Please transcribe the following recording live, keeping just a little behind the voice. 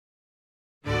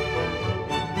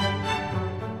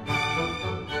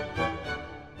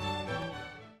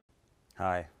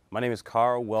Hi, my name is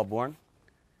Carl Wellborn,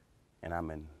 and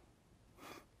I'm an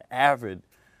avid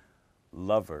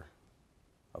lover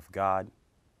of God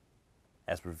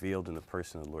as revealed in the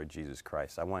person of the Lord Jesus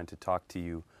Christ. I wanted to talk to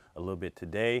you a little bit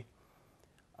today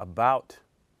about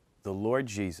the Lord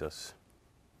Jesus,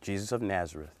 Jesus of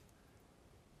Nazareth,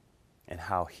 and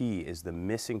how he is the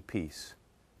missing piece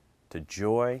to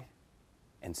joy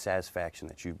and satisfaction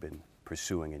that you've been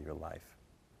pursuing in your life.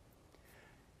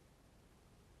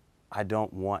 I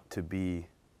don't want to be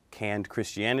canned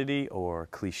Christianity or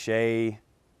cliche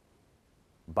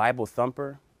Bible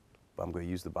thumper, but I'm going to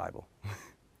use the Bible.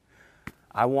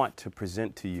 I want to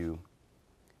present to you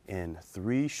in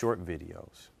 3 short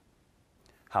videos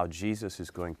how Jesus is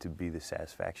going to be the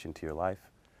satisfaction to your life,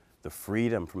 the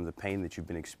freedom from the pain that you've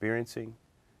been experiencing,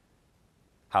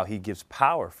 how he gives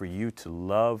power for you to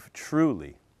love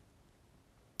truly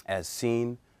as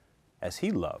seen as he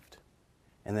loved,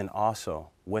 and then also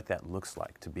what that looks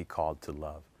like to be called to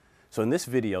love. So in this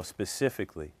video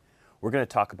specifically, we're going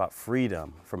to talk about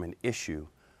freedom from an issue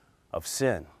of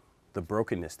sin, the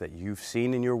brokenness that you've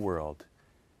seen in your world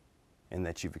and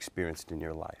that you've experienced in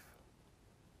your life.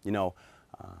 You know,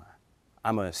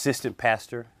 I'm an assistant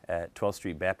pastor at 12th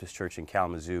Street Baptist Church in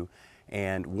Kalamazoo,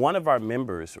 and one of our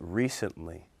members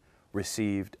recently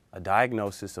received a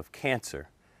diagnosis of cancer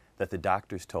that the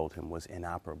doctors told him was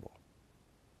inoperable.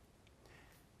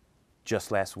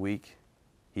 Just last week,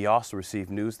 he also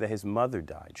received news that his mother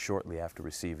died shortly after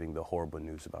receiving the horrible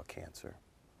news about cancer.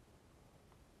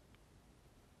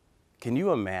 Can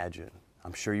you imagine?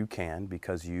 I'm sure you can,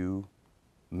 because you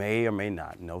may or may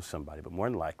not know somebody, but more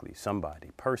than likely somebody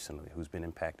personally who's been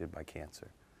impacted by cancer.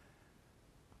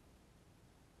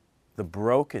 The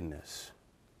brokenness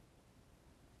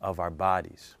of our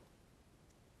bodies,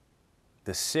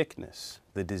 the sickness,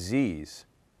 the disease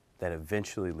that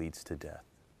eventually leads to death.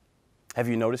 Have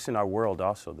you noticed in our world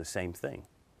also the same thing?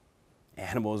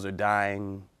 Animals are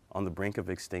dying on the brink of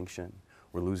extinction.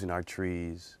 We're losing our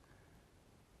trees.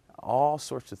 All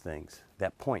sorts of things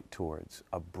that point towards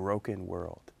a broken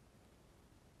world.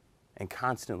 And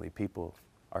constantly people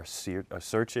are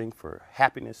searching for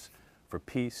happiness, for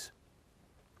peace.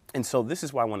 And so this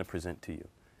is what I want to present to you.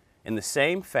 In the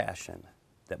same fashion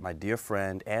that my dear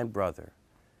friend and brother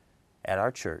at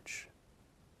our church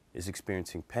is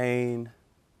experiencing pain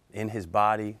in his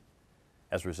body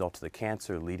as a result of the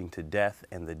cancer leading to death,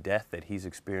 and the death that he's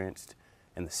experienced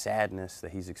and the sadness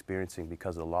that he's experiencing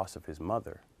because of the loss of his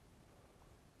mother.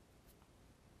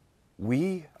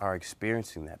 We are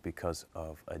experiencing that because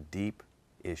of a deep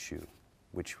issue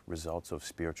which results of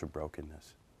spiritual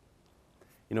brokenness.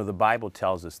 You know, the Bible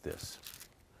tells us this.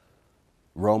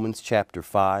 Romans chapter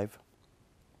 5,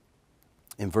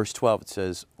 in verse 12 it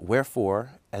says,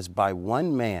 "Wherefore, as by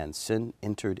one man sin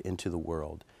entered into the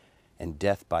world, and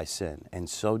death by sin, and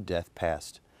so death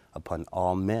passed upon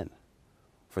all men,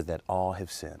 for that all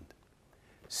have sinned."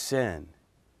 Sin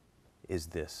is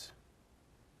this: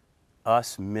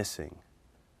 us missing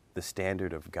the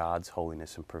standard of God's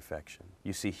holiness and perfection.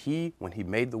 You see, he, when he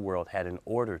made the world, had an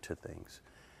order to things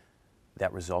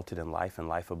that resulted in life and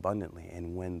life abundantly.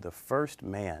 And when the first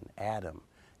man, Adam,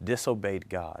 disobeyed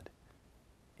God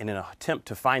in an attempt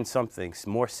to find something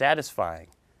more satisfying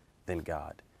than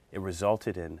God, it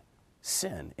resulted in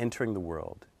sin entering the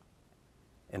world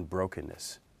and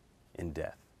brokenness in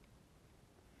death.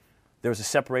 There was a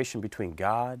separation between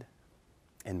God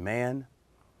and man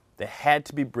that had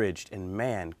to be bridged, and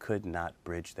man could not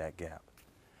bridge that gap.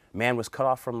 Man was cut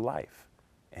off from life,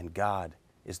 and God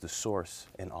is the source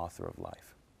and author of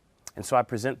life. And so I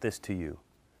present this to you,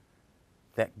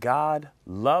 that God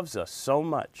loves us so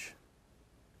much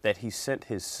that he sent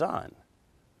his Son,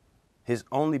 his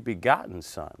only begotten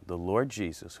Son, the Lord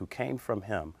Jesus, who came from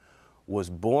him,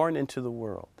 was born into the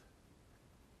world,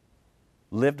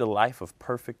 lived a life of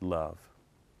perfect love,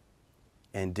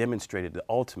 and demonstrated the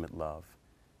ultimate love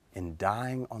in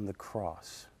dying on the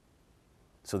cross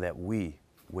so that we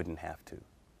wouldn't have to.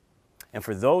 And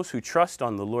for those who trust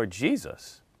on the Lord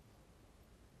Jesus,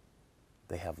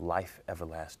 they have life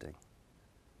everlasting.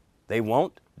 They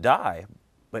won't die,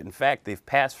 but in fact, they've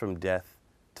passed from death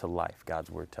to life,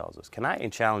 God's word tells us. Can I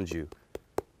challenge you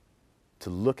to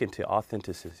look into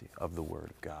authenticity of the word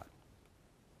of God?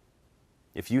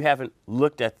 If you haven't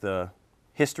looked at the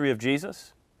history of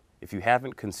Jesus, if you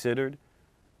haven't considered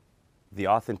the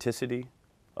authenticity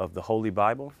of the Holy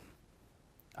Bible,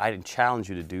 I challenge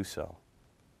you to do so.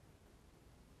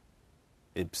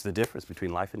 It's the difference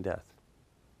between life and death.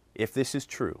 If this is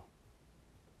true,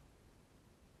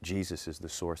 Jesus is the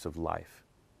source of life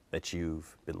that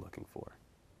you've been looking for.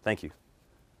 Thank you.